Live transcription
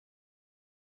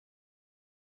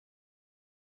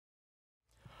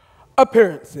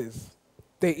Appearances.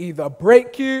 They either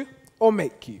break you or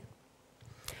make you.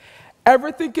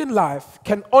 Everything in life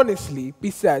can honestly be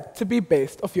said to be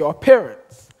based off your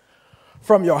appearance.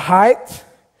 From your height,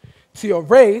 to your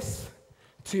race,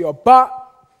 to your butt,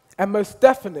 and most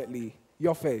definitely,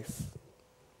 your face.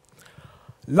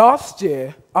 Last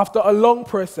year, after a long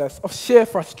process of sheer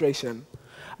frustration,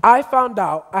 I found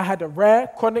out I had a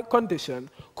rare chronic condition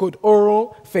called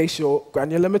oral facial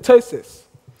granulomatosis.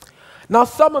 Now,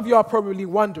 some of you are probably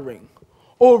wondering,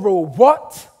 oral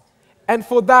what? And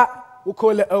for that, we'll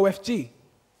call it OFG.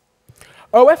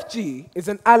 OFG is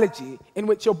an allergy in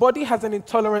which your body has an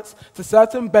intolerance to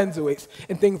certain benzoates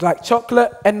in things like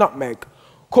chocolate and nutmeg,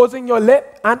 causing your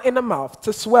lip and inner mouth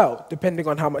to swell depending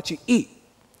on how much you eat.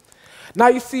 Now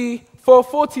you see, for a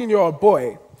 14-year-old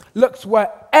boy, looks were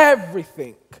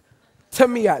everything, to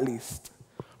me at least.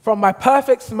 From my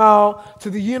perfect smile to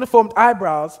the uniformed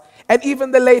eyebrows and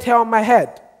even the laid hair on my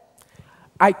head.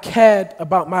 I cared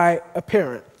about my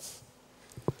appearance.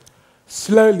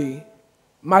 Slowly,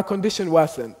 my condition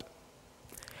worsened.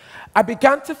 I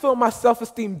began to feel my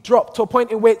self-esteem drop to a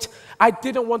point in which I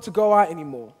didn't want to go out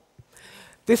anymore.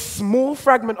 This small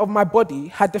fragment of my body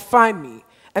had defined me,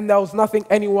 and there was nothing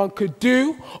anyone could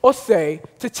do or say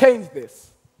to change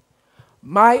this.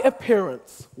 My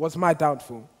appearance was my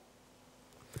downfall.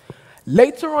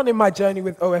 Later on in my journey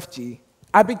with OFG,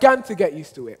 I began to get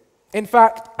used to it. In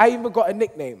fact, I even got a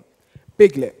nickname,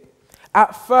 Big Lip.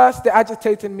 At first, it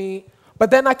agitated me, but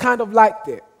then I kind of liked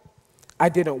it. I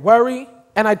didn't worry,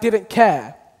 and I didn't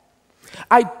care.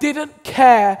 I didn't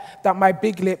care that my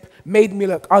big lip made me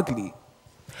look ugly.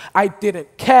 I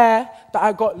didn't care that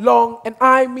I got long, and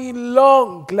I mean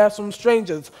long, glares from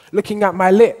strangers looking at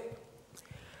my lip.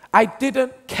 I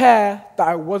didn't care that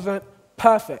I wasn't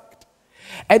perfect.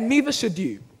 And neither should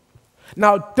you.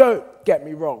 Now, don't get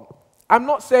me wrong. I'm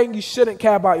not saying you shouldn't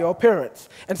care about your appearance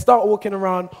and start walking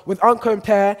around with uncombed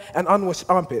hair and unwashed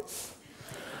armpits.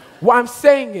 What I'm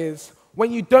saying is,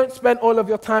 when you don't spend all of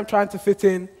your time trying to fit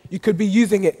in, you could be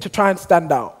using it to try and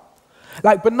stand out.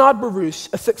 Like Bernard Baruch,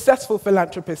 a successful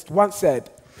philanthropist, once said,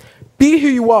 "Be who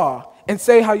you are and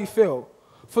say how you feel.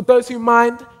 For those who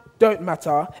mind, don't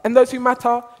matter, and those who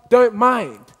matter, don't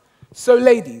mind." So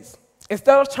ladies,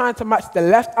 instead of trying to match the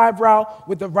left eyebrow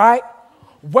with the right,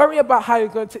 worry about how you're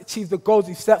going to achieve the goals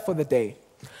you've set for the day.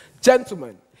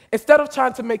 Gentlemen, instead of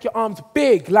trying to make your arms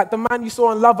big like the man you saw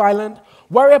on Love Island,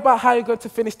 worry about how you're going to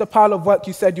finish the pile of work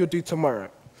you said you'll do tomorrow.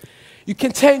 You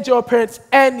can change your appearance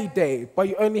any day, but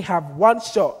you only have one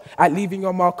shot at leaving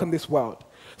your mark on this world.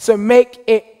 So make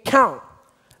it count.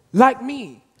 Like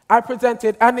me, I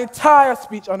presented an entire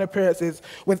speech on appearances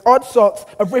with odd socks,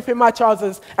 a rip in my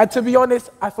trousers, and to be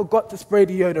honest, I forgot to spray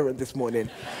deodorant this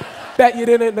morning. Bet you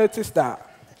didn't notice that.